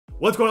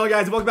What's going on,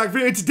 guys? Welcome back to the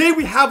video. Today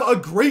we have a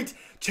great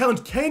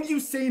challenge. Can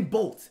Usain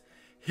Bolt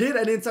hit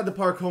an inside the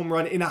park home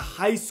run in a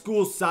high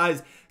school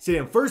size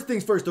stadium? First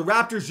things first, the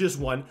Raptors just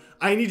won.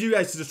 I need you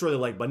guys to destroy the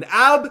like button.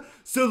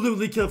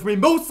 Absolutely kill it for me.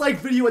 Most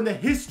liked video in the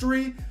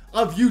history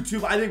of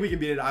YouTube. I think we can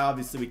beat it.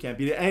 Obviously we can't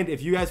beat it. And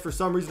if you guys for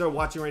some reason are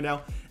watching right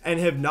now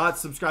and have not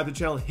subscribed to the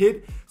channel,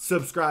 hit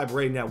subscribe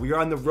right now. We are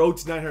on the road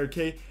to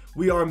 900K.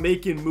 We are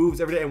making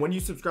moves every day. And when you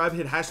subscribe,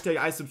 hit hashtag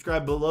I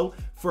subscribe below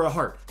for a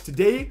heart.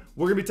 Today,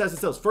 we're going to be testing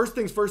sales. First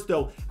things first,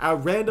 though,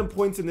 at random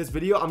points in this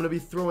video, I'm going to be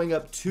throwing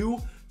up two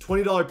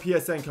 $20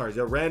 PSN cards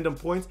at random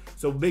points.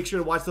 So make sure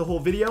to watch the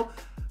whole video.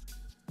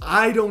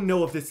 I don't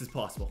know if this is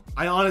possible.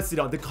 I honestly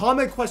don't. The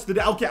comment question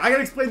today. Okay, I got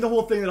to explain the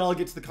whole thing, then I'll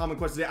get to the comment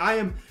question today. I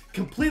am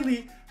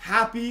completely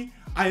happy.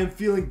 I am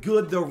feeling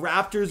good. The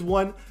Raptors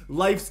won.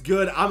 Life's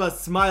good. I'm a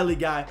smiley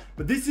guy.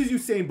 But this is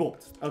Usain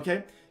Bolt,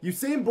 okay?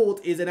 Usain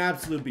Bolt is an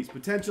absolute beast.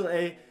 Potential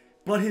A,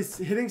 but his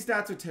hitting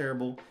stats are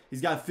terrible.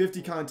 He's got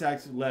 50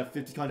 contacts left,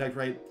 50 contact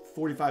right,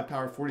 45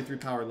 power, 43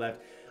 power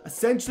left.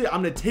 Essentially,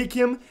 I'm going to take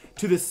him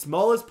to the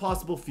smallest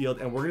possible field,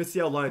 and we're going to see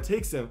how long it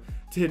takes him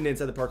to hit an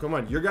inside the park home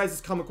run. Your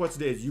guys' comment question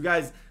today is you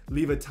guys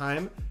leave a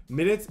time,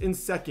 minutes and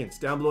seconds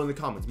down below in the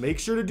comments. Make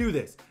sure to do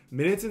this.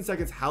 Minutes and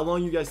seconds, how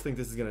long you guys think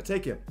this is going to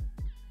take him.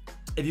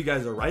 If you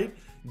guys are right,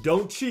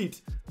 don't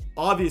cheat.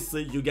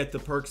 Obviously, you get the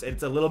perks.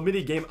 It's a little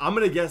mini game. I'm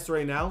going to guess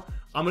right now.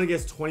 I'm going to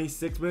guess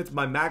 26 minutes.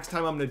 My max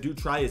time I'm going to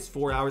try is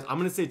 4 hours. I'm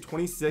going to say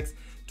 26,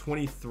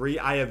 23.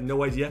 I have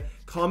no idea.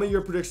 Comment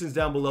your predictions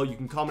down below. You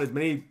can comment as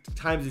many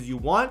times as you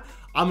want.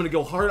 I'm going to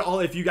go hard all.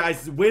 If you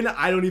guys win,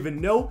 I don't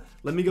even know.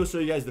 Let me go show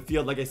you guys the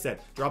field. Like I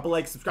said, drop a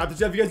like, subscribe to the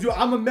channel if you guys do.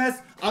 I'm a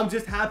mess. I'm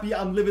just happy.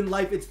 I'm living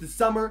life. It's the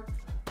summer.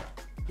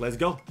 Let's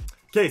go.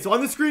 Okay, so on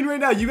the screen right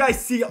now, you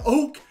guys see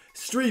Oak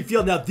Street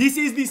Field. Now, this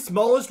is the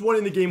smallest one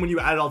in the game when you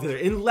add it all together.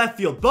 In left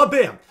field,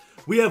 bam,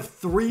 we have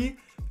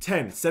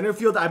 310. Center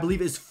field, I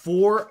believe, is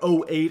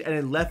 408, and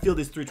in left field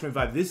is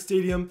 325. This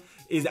stadium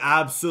is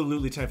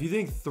absolutely tiny. If you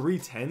think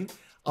 310,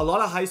 a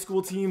lot of high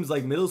school teams,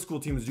 like middle school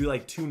teams, do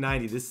like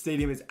 290. This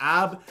stadium is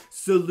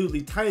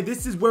absolutely tiny.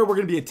 This is where we're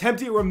going to be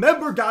attempting.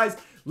 Remember, guys,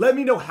 let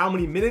me know how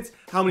many minutes,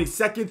 how many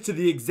seconds to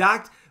the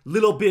exact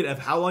little bit of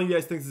how long you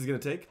guys think this is going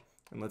to take,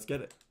 and let's get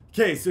it.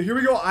 Okay, so here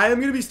we go. I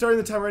am going to be starting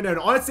the time right now. And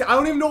honestly, I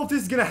don't even know if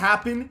this is going to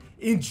happen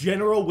in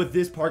general with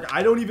this park.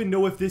 I don't even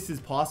know if this is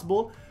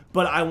possible.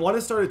 But I want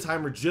to start a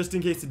timer just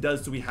in case it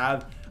does. So we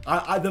have...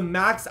 the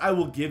max I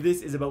will give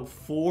this is about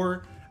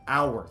 4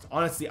 hours.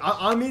 Honestly,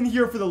 I'm in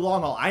here for the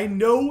long haul. I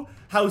know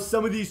how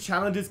some of these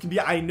challenges can be.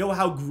 I know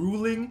how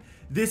grueling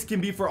this can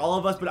be for all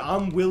of us. But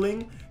I'm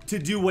willing to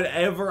do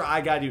whatever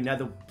I got to do. Now,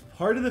 the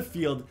part of the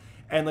field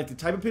and like the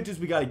type of pitches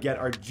we got to get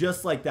are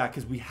just like that.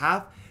 Because we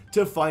have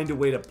to find a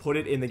way to put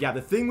it in the gap.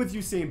 The thing with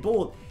Usain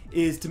Bolt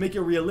is to make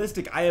it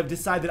realistic. I have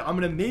decided that I'm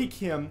going to make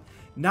him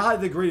not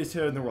the greatest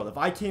hitter in the world. If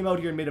I came out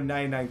here and made him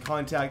 99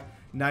 contact,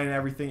 9 and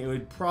everything, it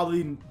would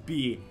probably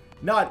be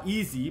not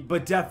easy,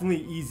 but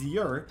definitely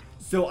easier.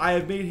 So I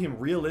have made him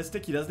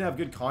realistic. He doesn't have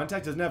good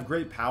contact, doesn't have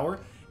great power.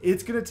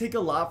 It's going to take a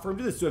lot for him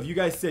to do this. So if you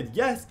guys said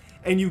yes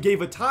and you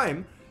gave a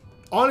time,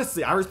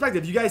 honestly, I respect it.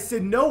 If you guys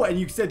said no and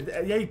you said,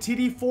 hey,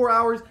 TD 4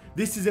 hours,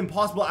 this is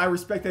impossible, I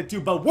respect that too.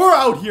 But we're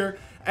out here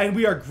and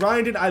we are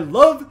grinding. I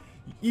love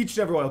each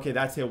and every one. Okay,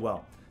 that's hit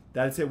well.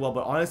 That's hit well.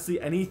 But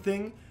honestly,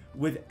 anything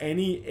with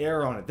any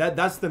air on it,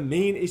 that's the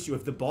main issue.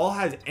 If the ball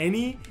has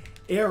any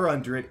air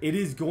under it, it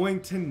is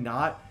going to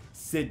not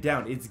sit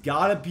down. It's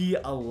got to be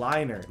a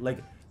liner. Like,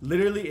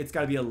 literally, it's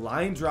got to be a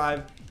line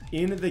drive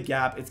in the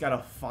gap. It's got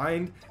to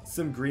find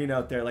some green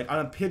out there. Like,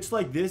 on a pitch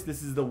like this,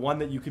 this is the one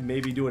that you could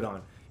maybe do it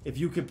on. If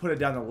you could put it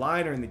down the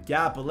line or in the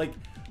gap. But like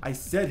I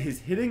said,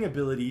 his hitting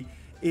ability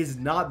is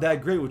not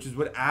that great, which is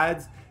what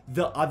adds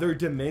the other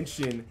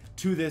dimension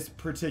to this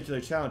particular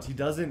challenge. He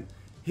doesn't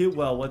hit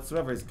well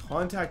whatsoever. His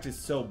contact is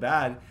so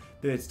bad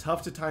that it's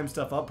tough to time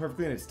stuff up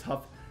perfectly and it's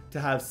tough to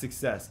have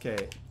success.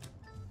 Okay.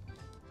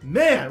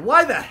 Man,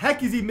 why the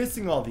heck is he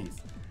missing all these?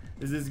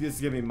 This is going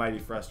to be mighty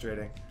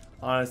frustrating.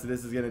 Honestly,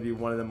 this is going to be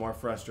one of the more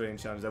frustrating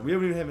challenges. We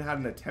haven't even had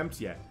an attempt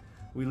yet.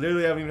 We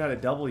literally haven't even had a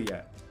double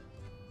yet.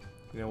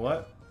 You know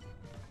what?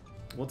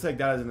 We'll take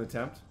that as an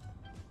attempt.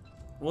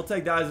 We'll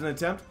take that as an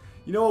attempt.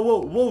 You know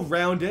what? We'll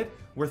round it.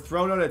 We're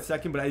thrown out at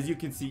second, but as you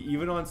can see,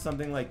 even on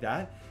something like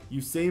that,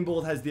 Usain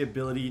Bolt has the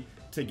ability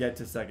to get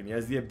to second. He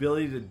has the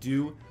ability to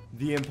do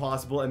the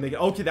impossible and make it.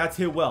 Okay, that's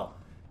hit well.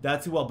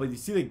 That's hit well. But you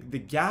see the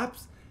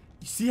gaps?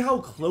 You see how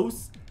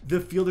close the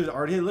fielders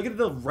are to hit? Look at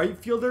the right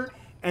fielder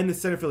and the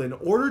center fielder. In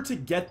order to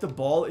get the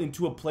ball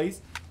into a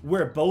place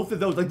where both of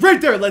those, like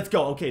right there, let's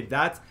go. Okay,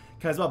 that's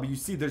kind of small. But you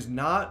see there's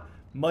not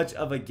much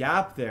of a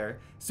gap there.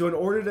 So in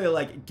order to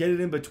like get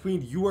it in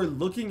between, you are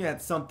looking at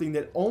something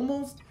that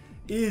almost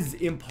is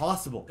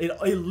impossible. It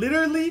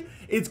literally,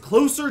 it's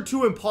closer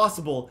to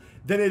impossible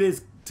than it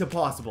is to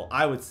possible,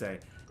 I would say,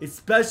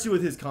 especially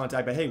with his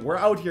contact. But hey, we're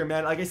out here,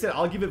 man. Like I said,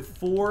 I'll give it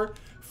 4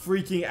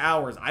 freaking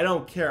hours. I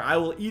don't care. I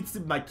will eat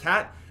some. My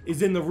cat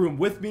is in the room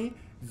with me.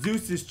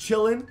 Zeus is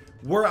chilling.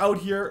 We're out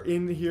here,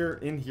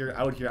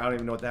 out here. I don't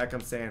even know what the heck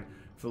I'm saying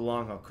for the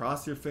long haul.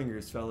 Cross your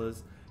fingers,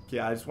 fellas. Okay,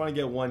 I just want to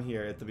get one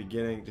here at the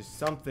beginning. Just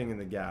something in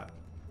the gap.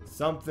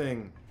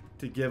 Something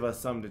to give us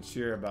something to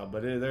cheer about.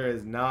 But there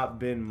has not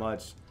been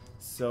much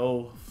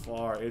so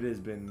far. It has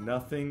been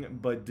nothing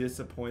but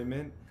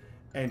disappointment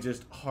and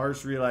just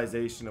harsh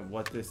realization of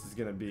what this is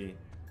going to be.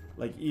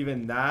 Like,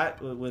 even that,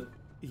 with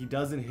he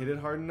doesn't hit it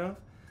hard enough.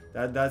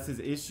 That's his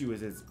issue,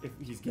 is if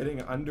he's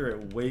getting under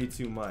it way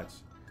too much.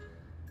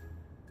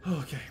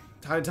 Okay.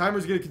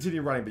 Timer's going to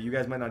continue running, but you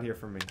guys might not hear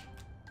from me.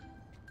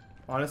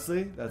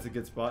 Honestly, that's a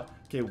good spot.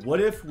 Okay,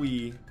 what if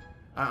we...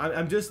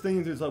 I'm just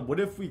thinking through this. What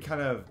if we kind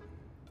of...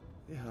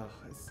 Yeah,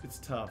 it's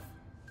tough.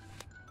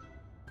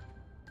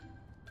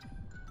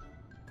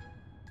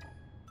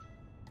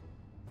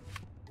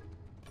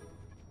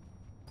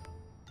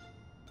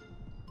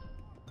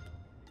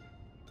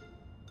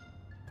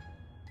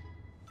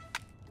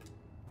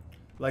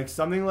 Like,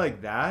 something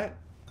like that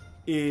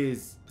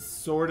is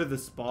sort of the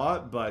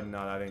spot, but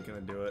no, that ain't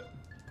gonna do it.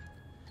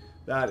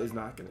 That is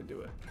not gonna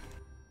do it.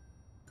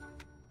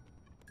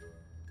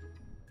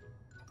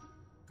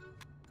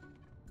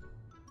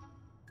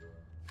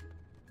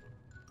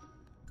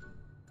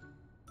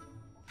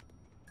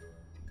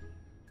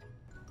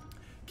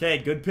 Okay,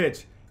 good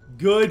pitch.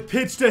 Good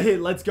pitch to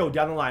hit. Let's go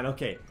down the line.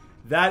 Okay,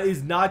 that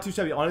is not too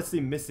shabby. Honestly,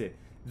 miss it.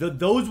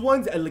 Those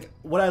ones, like,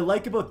 what I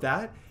like about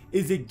that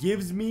is it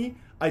gives me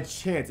a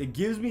chance. It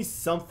gives me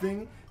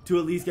something to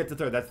at least get to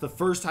third. That's the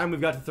first time we've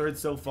got to third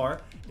so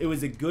far. It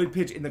was a good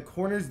pitch in the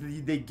corners.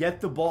 They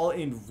get the ball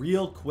in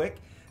real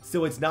quick,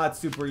 so it's not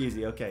super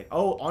easy. Okay.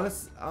 Oh,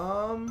 honest.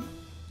 Nah,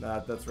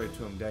 that's right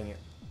to him. Dang it.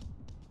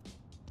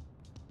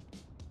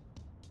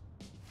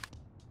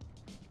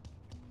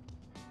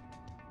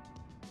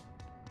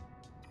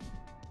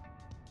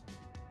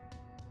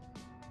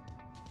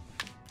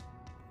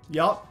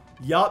 Yup.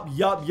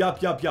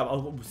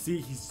 Oh, see,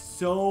 he's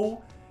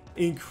so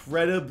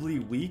incredibly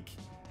weak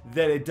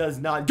that it does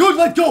not. Good,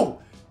 let's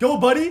go. Go,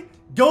 buddy.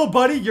 Go,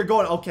 buddy. You're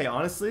going. Okay,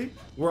 honestly,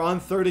 we're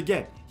on third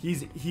again.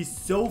 He's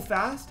so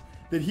fast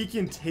that he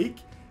can take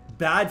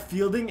bad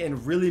fielding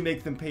and really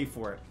make them pay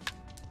for it.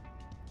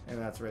 And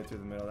that's right through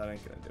the middle. That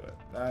ain't gonna do it.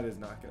 That is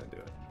not gonna do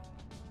it.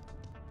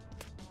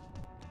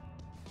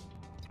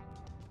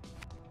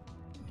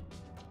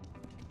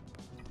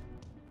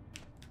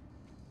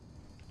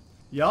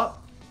 Yup.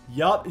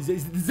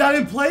 Is that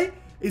in play?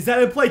 Is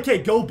that in play? Okay,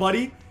 go,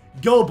 buddy.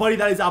 Go, buddy.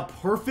 That is a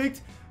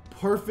perfect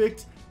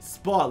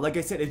spot. Like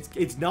I said,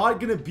 it's not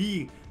gonna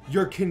be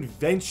your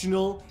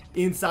conventional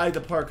inside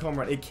the park home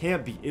run. It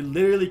can't be. It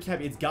literally can't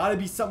be. It's gotta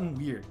be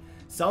something weird.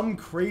 Something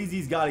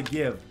crazy's gotta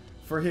give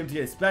for him to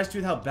get, especially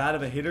with how bad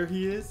of a hitter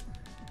he is.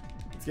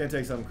 It's gonna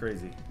take something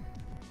crazy.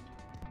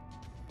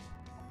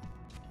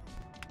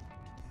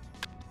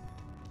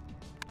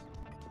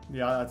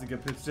 Yeah, that's a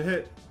good pitch to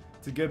hit.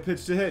 It's a good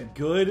pitch to hit.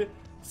 Good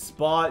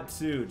spot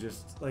too.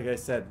 Just like I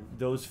said,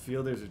 those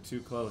fielders are too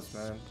close,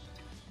 man.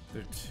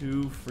 They're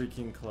too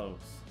freaking close.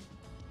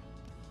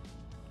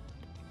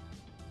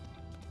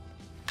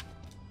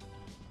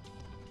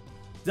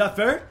 Is that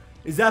fair?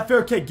 Is that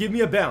fair? Okay, give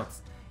me a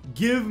bounce.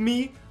 Give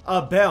me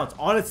a bounce.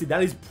 Honestly,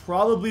 that is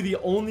probably the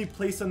only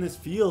place on this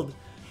field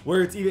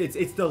where it's even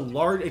it's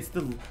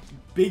the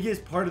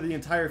biggest part of the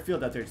entire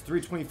field out there. It's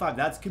 325.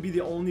 That could be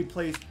the only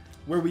place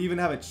where we even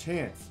have a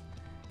chance.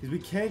 Because we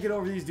can't get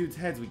over these dudes'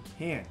 heads. We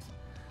can't.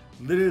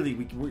 Literally,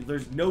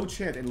 there's no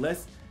chance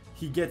unless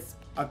he gets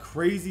a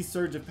crazy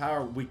surge of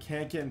power. We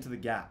can't get into the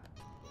gap.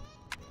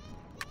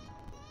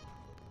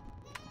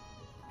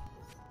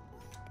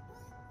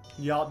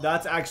 Yup,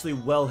 that's actually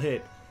well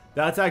hit.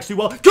 That's actually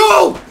well.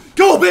 Go!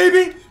 Go,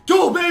 baby!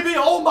 Go, baby!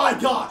 Oh my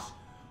gosh!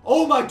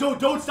 Oh my,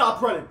 don't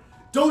stop running.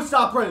 Don't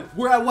stop running.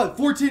 We're at what,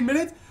 14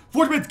 minutes?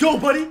 14 minutes. Go,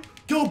 buddy!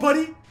 Go,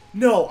 buddy!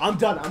 No, I'm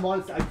done. I'm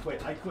honestly, I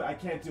quit. I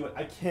can't do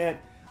it.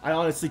 I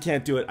honestly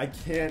can't do it. I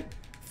can't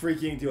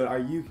freaking do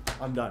it.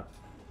 I'm done.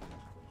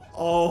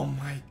 Oh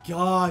my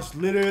gosh.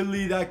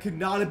 Literally, that could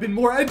not have been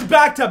more. And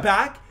back to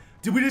back?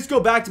 Did we just go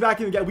back to back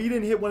in the gap? We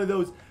didn't hit one of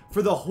those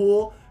for the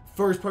whole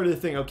first part of the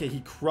thing. Okay, he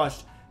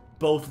crushed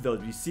both of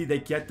those. You see, they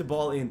get the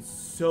ball in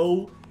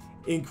so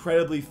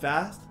incredibly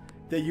fast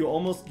that you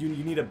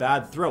need a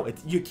bad throw.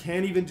 You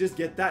can't even just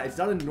get that. It's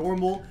not a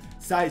normal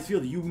size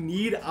field. You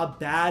need a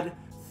bad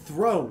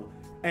throw.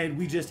 And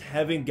we just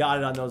haven't got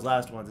it on those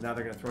last ones. And now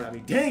they're going to throw it at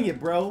me. Dang it,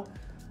 bro.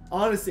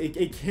 Honestly,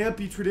 it can't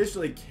be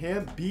traditional. It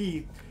can't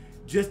be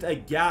just a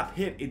gap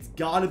hit. It's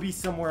got to be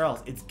somewhere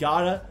else. It's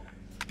got to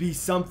be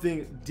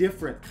something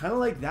different. Kind of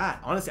like that.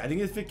 Honestly, I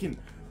think if it can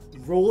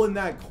roll in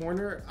that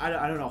corner, I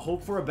don't know.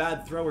 Hope for a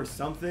bad throw or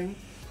something.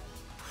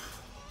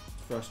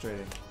 It's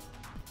frustrating.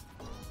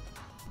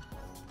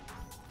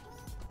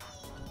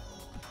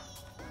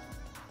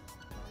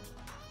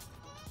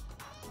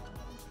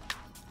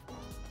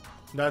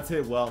 That's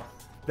hit well.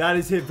 That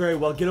is hit very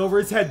well. Get over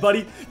his head,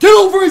 buddy. Get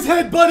over his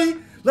head, buddy.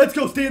 Let's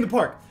go. Stay in the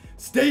park.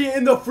 Stay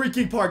in the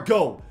freaking park.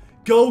 Go.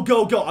 Go,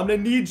 go, go. I'm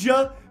going to need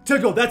you to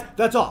go.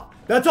 That's off.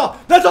 That's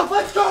off. That's off.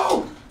 Let's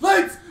go.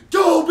 Let's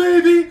go,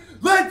 baby.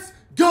 Let's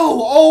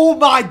go. Oh,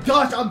 my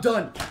gosh. I'm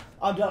done.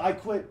 I'm done. I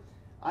quit.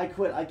 I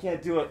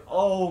can't do it.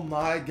 Oh,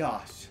 my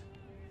gosh.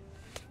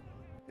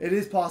 It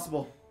is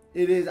possible.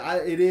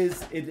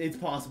 It's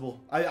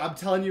possible. I'm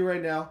telling you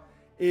right now,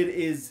 it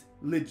is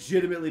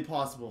legitimately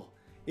possible.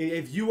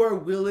 If you are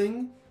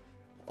willing,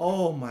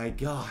 oh my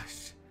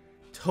gosh.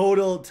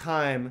 Total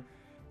time,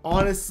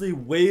 honestly,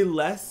 way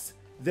less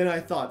than I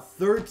thought.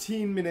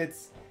 13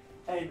 minutes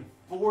and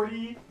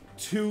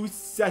 42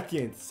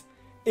 seconds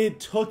it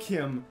took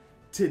him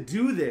to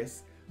do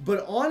this.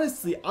 But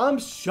honestly, I'm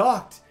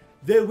shocked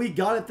that we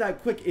got it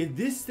that quick in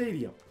this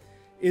stadium.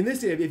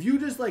 If you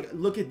just like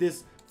look at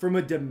this from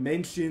a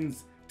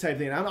dimensions type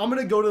thing, I'm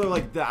gonna go to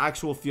like the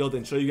actual field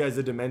and show you guys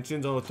the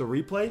dimensions on the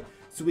replay,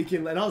 so we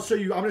can. And I'll show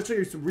you. I'm gonna show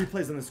you some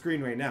replays on the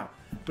screen right now.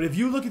 But if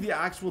you look at the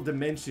actual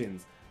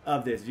dimensions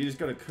of this, if you just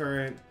go to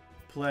current,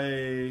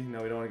 play.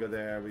 No, we don't want to go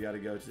there. We got to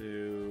go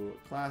to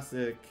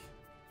classic.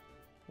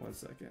 1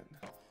 second.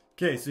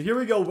 Okay, so here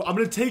we go. I'm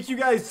gonna take you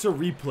guys to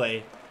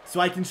replay so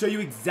I can show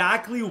you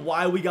exactly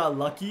why we got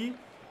lucky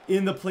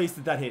in the place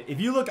that hit. If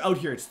you look out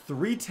here, it's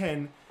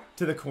 310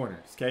 to the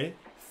corners, okay?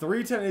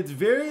 310, it's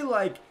very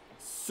like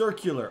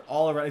circular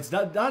all around. It's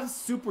not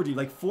super deep.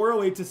 Like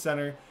 408 to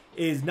center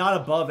is not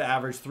above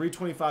average.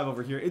 325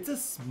 over here. It's a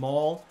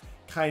small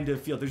kind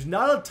of field. There's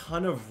not a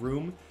ton of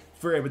room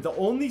for it, but the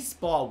only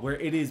spot where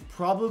it is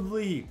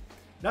probably,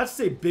 not to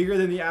say bigger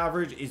than the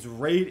average, is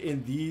right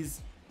in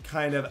these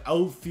kind of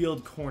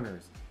outfield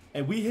corners.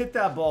 And we hit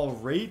that ball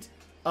right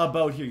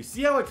about here. You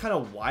see how it kind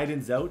of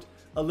widens out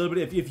a little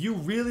bit? If you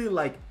really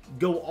like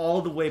go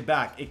all the way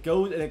back, it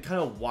goes and it kind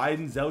of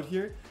widens out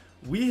here.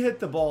 We hit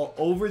the ball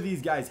over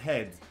these guys'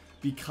 heads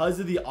because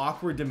of the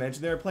awkward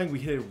dimension they were playing. We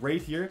hit it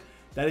right here.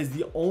 That is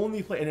the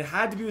only play, and it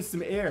had to be with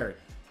some air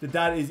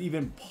that is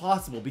even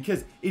possible,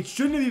 because it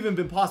shouldn't have even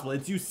been possible.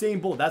 It's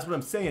Usain Bolt. That's what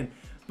I'm saying.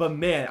 But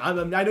man, I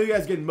know you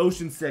guys getting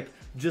motion sick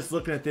just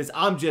looking at this.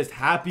 I'm just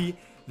happy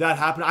that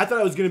happened. I thought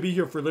I was going to be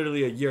here for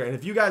literally a year. And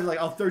if you guys are like,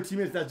 oh, 13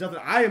 minutes, that's nothing.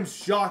 I am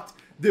shocked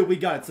that we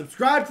got it.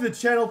 Subscribe to the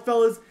channel,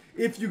 fellas.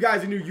 If you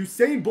guys are new,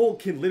 Usain Bolt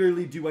can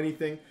literally do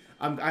anything.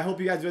 I hope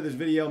you guys enjoyed this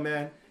video,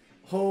 man.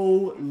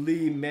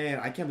 Holy man,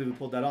 I can't believe we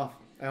pulled that off.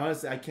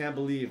 Honestly, I can't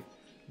believe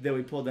that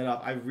we pulled that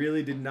off. I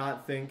really did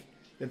not think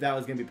that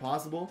was going to be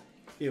possible.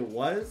 It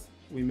was.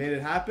 We made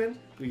it happen.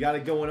 We got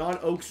it going on.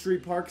 Oak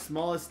Street Park,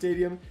 smallest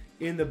stadium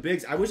in the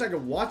Bigs. I wish I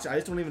could watch it. I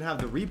just don't even have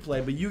the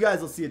replay, but you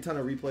guys will see a ton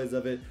of replays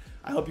of it.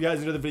 I hope you guys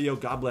enjoyed the video.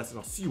 God bless, and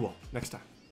I'll see you all next time.